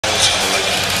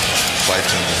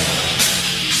fighting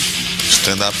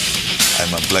stand-up.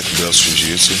 I'm a black belt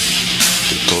jiu-jitsu.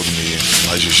 They told me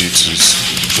my jiu-jitsu is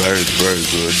very, very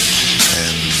good.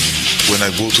 And when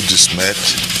I go to this mat,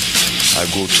 I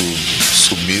go to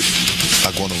submit,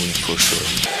 I'm gonna win for sure.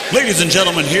 Ladies and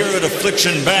gentlemen, here at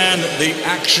Affliction Band, the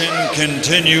action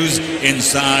continues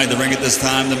inside the ring. At this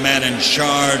time, the man in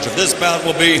charge of this bout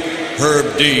will be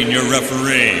Herb Dean, your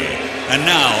referee. And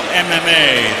now,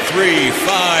 MMA, 3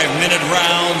 5-minute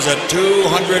rounds at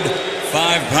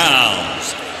 205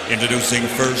 pounds. Introducing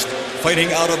first,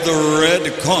 fighting out of the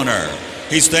red corner.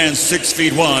 He stands 6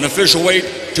 feet 1, official weight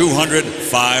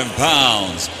 205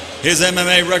 pounds. His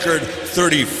MMA record,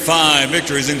 35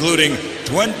 victories, including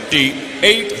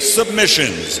 28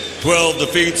 submissions, 12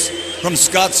 defeats. From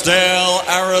Scottsdale,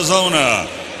 Arizona,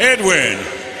 Edwin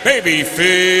Babyface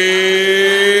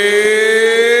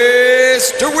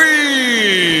Dewees.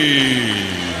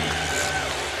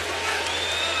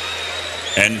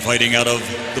 And fighting out of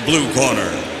the blue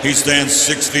corner, he stands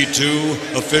 6 feet 2,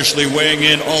 officially weighing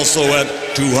in also at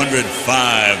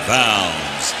 205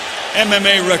 pounds.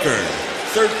 MMA record,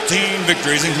 13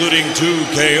 victories, including 2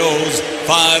 KOs,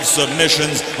 5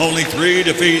 submissions, only 3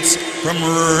 defeats. From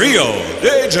Rio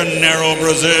de Janeiro,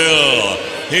 Brazil,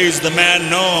 he's the man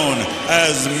known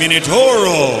as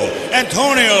Minotauro,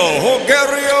 Antônio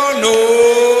Rogério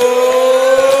Nogueira.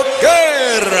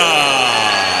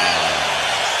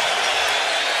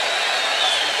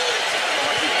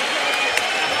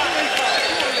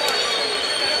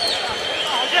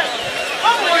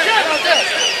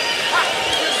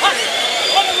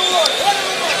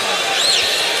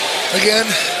 Again,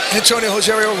 Antônio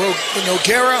Rogério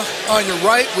Nogueira on your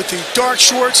right with the dark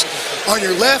shorts. On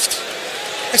your left,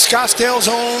 Scottsdale's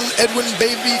own Edwin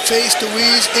Babyface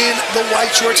Dewees in the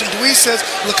white shorts. And Dewees says,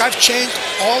 look, I've changed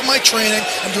all my training.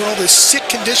 I'm doing all this sick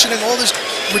conditioning, all this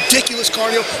ridiculous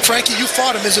cardio. Frankie, you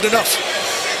fought him. Is it enough?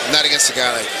 Not against a guy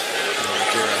like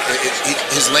Nogueira.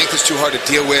 His length is too hard to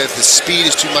deal with. His speed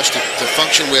is too much to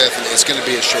function with. And it's going to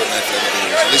be a short night for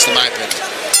him, at least in my opinion.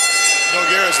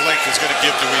 Nogueira's length is going to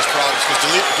give Dewees problems because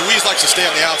Dewees likes to stay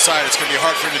on the outside. It's going to be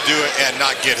hard for him to do it and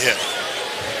not get hit.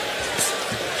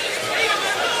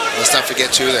 Let's not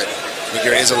forget, too, that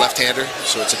Nogueira is a left-hander,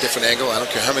 so it's a different angle. I don't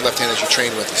care how many left-handers you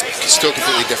train with. It's still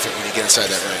completely different when you get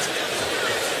inside that ring.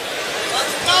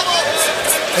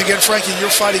 Again, Frankie,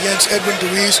 your fight against Edwin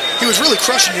Dewees, he was really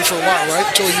crushing you for a while, right?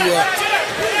 Until you,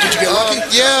 did you get lucky?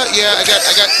 Yeah, I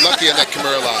got lucky on that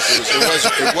Kimura lock.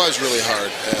 It was really hard.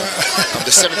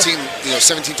 The 17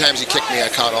 times he kicked me, I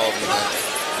caught all of them.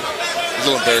 A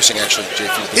little embarrassing, actually,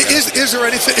 JP. Is there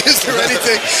anything?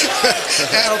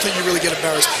 I don't think you really get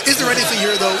embarrassed. Is there anything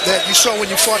here, though, that you saw when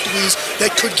you fought Dewees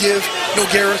that could give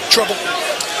Nogueira trouble?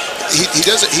 He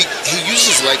does it. He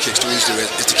uses his leg kicks. Dewees do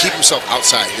it to keep himself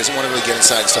outside. He doesn't want to really get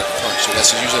inside and start to punch. So that's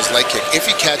his using his leg kick. If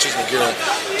he catches Nogueira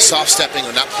soft stepping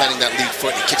or not planting that lead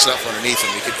foot, and he kicks it up from underneath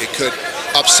him, it could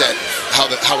upset how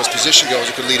his position goes.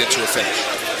 It could lead into a finish.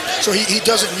 So he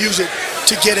doesn't use it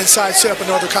to get inside, set up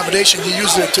another combination. He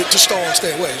uses it to stall and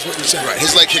stay away, is what you're saying. Right.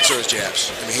 His leg kicks are his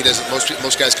jabs. I mean, he doesn't.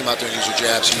 Most guys come out there and use their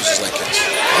jabs. He uses leg kicks.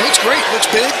 It looks great. Looks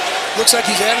big. Looks like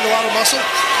he's added a lot of muscle.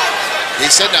 He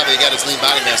said now that he got his lean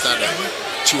body mass down to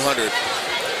 200.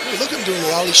 Hey, look at him doing a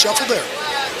lolly shuffle there.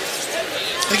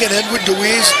 And again, Edwin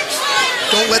Dewees,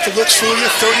 don't let the looks fool you.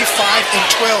 35-12.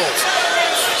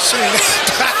 Seeing that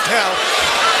back now.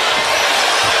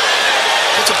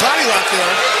 It's a body lock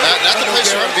there. Not the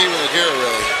place you want to be with Nogueira,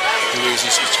 really. Dewees,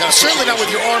 he's kind of certainly not with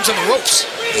your arms on the ropes.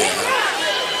 Yeah.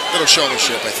 Little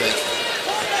showmanship, I think.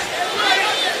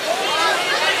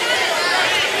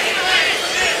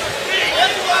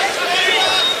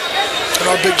 And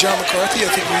our big John McCarthy, I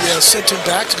think we sent him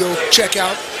back to go check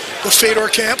out the Fedor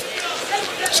camp.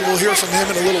 So we'll hear from him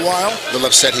in a little while. A little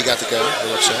upset he got to go. A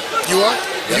little upset. You are?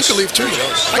 Yes. You can leave too.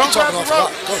 I can talk an awful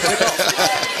lot. Go ahead, take off.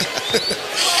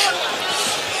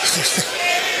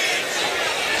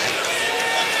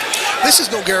 This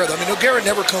is Nogueira, though. I mean, Nogueira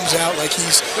never comes out like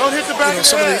he's,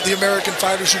 some of the American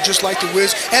fighters who just like to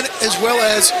whiz, and as well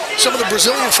as some of the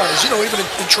Brazilian fighters. You know, even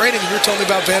in training, and you're telling me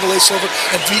about Vanderlei Silva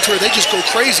and Vitor, they just go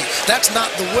crazy. That's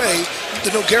not the way the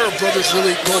Nogueira brothers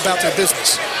really go about their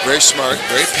business. Very smart,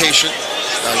 very patient.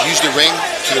 Use the ring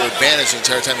to their advantage the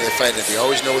entire time they fight. They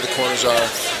always know where the corners are.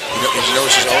 You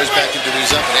notice he's always backing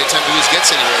Dewees up, and anytime Dewees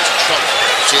gets anywhere, he's in trouble.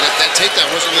 See, that takedown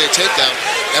wasn't really a takedown.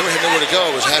 Edwin had nowhere to go.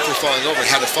 It was halfway falling over and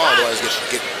had to fall, otherwise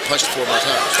get punched 4 more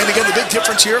times. And again, the big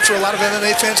difference here for a lot of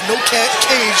MMA fans, no cage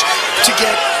to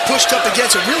get pushed up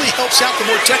against. It really helps out the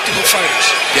more technical fighters.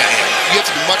 Yeah. You have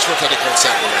to be much more technical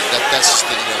inside the ring. That's just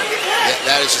the,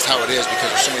 that is just how it is because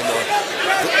there's so many more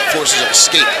forces of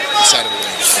escape inside of the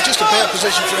ring. And just just a bad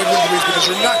position for Edwin Dewees because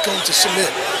you're not going to submit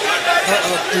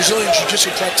a Brazilian Jiu-Jitsu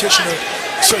practitioner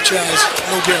such as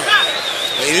Nogueira.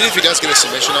 Even if he does get a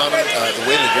submission on him, the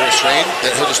way Nogueira's trained,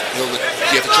 that you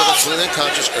have to choke him completely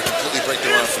unconscious or completely break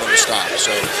the arm for him to stop. So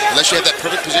unless you have that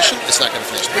perfect position, it's not going to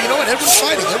finish. But you know what? Edwin's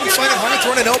fighting hard,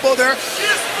 throwing an elbow there.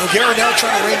 Nogueira now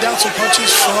trying to rain down some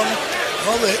punches from,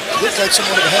 well, they look like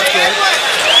somewhat of a half guard.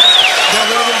 Now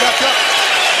letting him back up.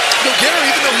 Nogueira,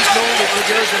 even though he's known,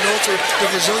 Nogueira's been known for the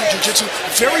Brazilian Jiu-Jitsu,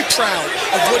 very proud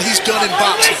of what he's done in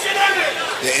boxing.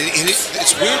 Yeah, and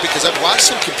it's weird because I've watched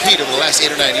him compete over the last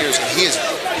 8 or 9 years, and he is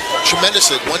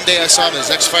tremendously. One day I saw him in his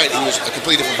next fight, he was a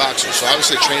completely different boxer. So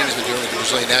obviously the training he's been doing with the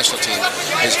Brazilian national team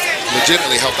has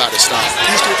legitimately helped out his style.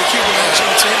 He's with the Cuban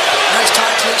national team. Nice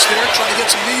tie clinch there, trying to get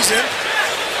some knees in.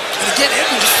 And again,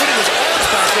 Edwin just putting his arms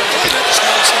back there.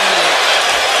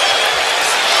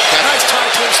 Nice tie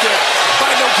clinch there by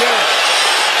Nogueira.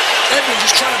 Edwin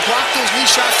just trying to block those knee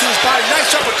shots to his body. Nice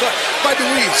uppercut by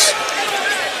Dewees.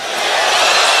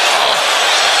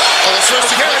 Oh, the first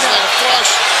two punches like a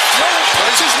flush. Throwing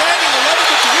punches, landing the level,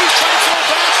 but Dewees trying to throw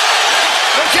back.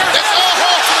 Nogueira has a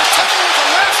hold to the temple with the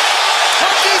left.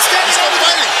 Herb standing over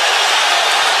there.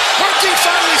 Herb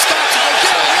finally stops it.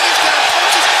 Nogueira rains down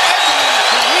punches. Edwin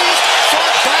Dewees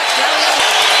fought back down.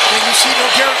 And you see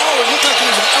Nogueira, it looked like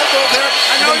there was an elbow there.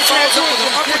 I know he follows up with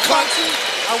an uppercut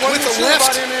with the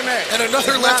left and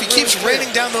another left. He keeps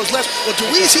raining down those lefts. Well,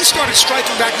 Dewees, he started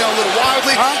striking back now a little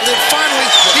wildly. And then finally,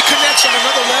 he connects on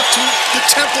another left to the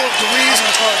temple of Dewees.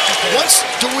 Once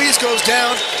Dewees goes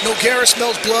down, Nogueira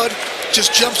smells blood,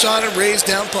 just jumps on and rains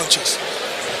down punches.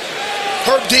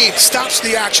 Herb Dean stops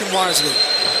the action wisely.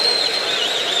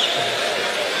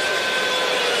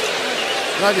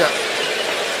 Not yet.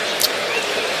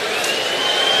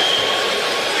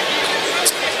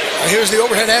 Here's the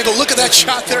overhead angle. Look at that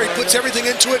shot there. He puts everything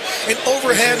into it. An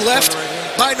overhand left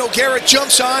by Nogueira,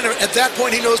 jumps on. At that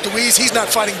point, he knows Dewees. He's not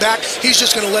fighting back. He's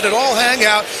just going to let it all hang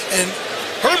out. And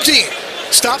Herb Dean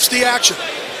stops the action.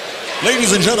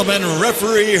 Ladies and gentlemen,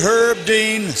 referee Herb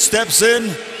Dean steps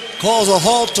in, calls a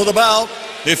halt to the bout.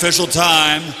 The official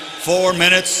time, 4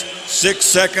 minutes, 6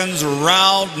 seconds,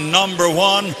 round number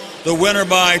 1. The winner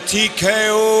by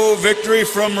TKO victory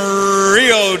from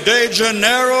Rio de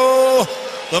Janeiro,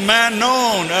 the man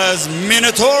known as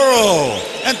Minotauro,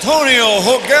 Antônio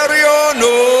Rogério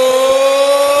Nogueira.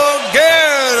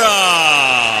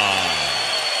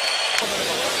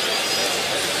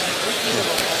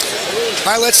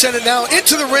 All right, let's send it now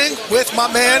into the ring with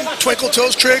my man, Twinkle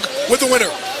Toes Trig, with the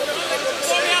winner.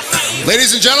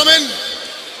 Ladies and gentlemen,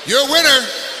 your winner,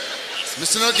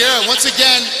 Mr. Nogueira. Once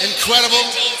again, incredible.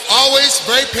 Always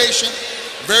very patient,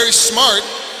 very smart.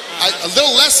 A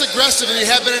little less aggressive than you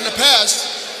have been in the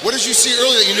past. What did you see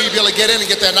earlier that you knew you'd be able to get in and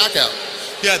get that knockout?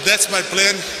 Yeah, that's my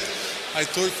plan. I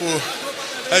told for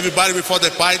everybody before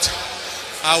the fight.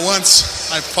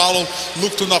 Once I follow,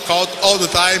 look to knock out all the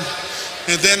time,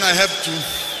 and then I have to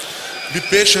be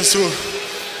patient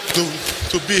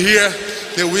to be here,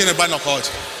 the winner by knockout.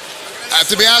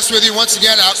 To be honest with you, once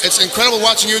again, it's incredible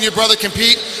watching you and your brother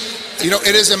compete. You know,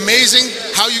 it is amazing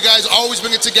how you guys always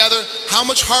bring it together. How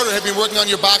much harder have you been working on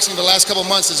your boxing the last couple of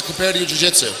months as compared to your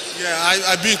jiu-jitsu? Yeah,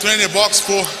 I've been training box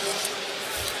for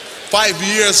 5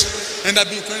 years, and I've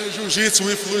been training jiu-jitsu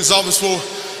with Luis Alves for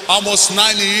almost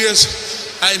 9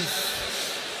 years. I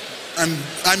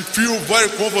feel very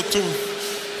comfortable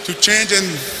to change and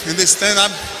stand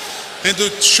up and to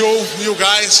show you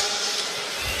guys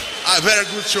a very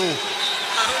good show.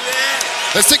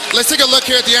 Let's take a look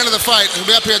here at the end of the fight. We'll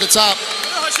be up here at the top.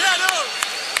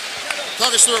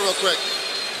 Talk us through it real quick.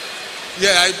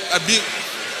 Yeah,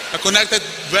 I connected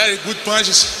very good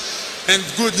punches and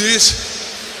good knees.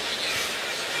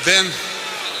 Then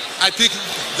I think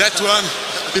that one,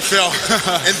 he fell.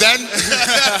 And then?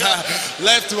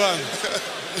 Left one.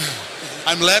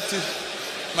 I'm lefty.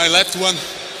 My left one,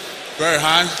 very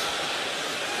high.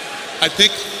 I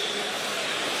think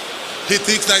he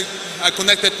thinks that I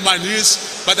connected my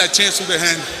knees, but I changed to the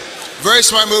hand. Very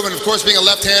smart move, and of course, being a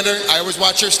left-hander, I always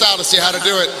watch your style to see how to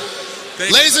do it.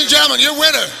 Ladies and gentlemen, your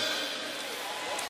winner,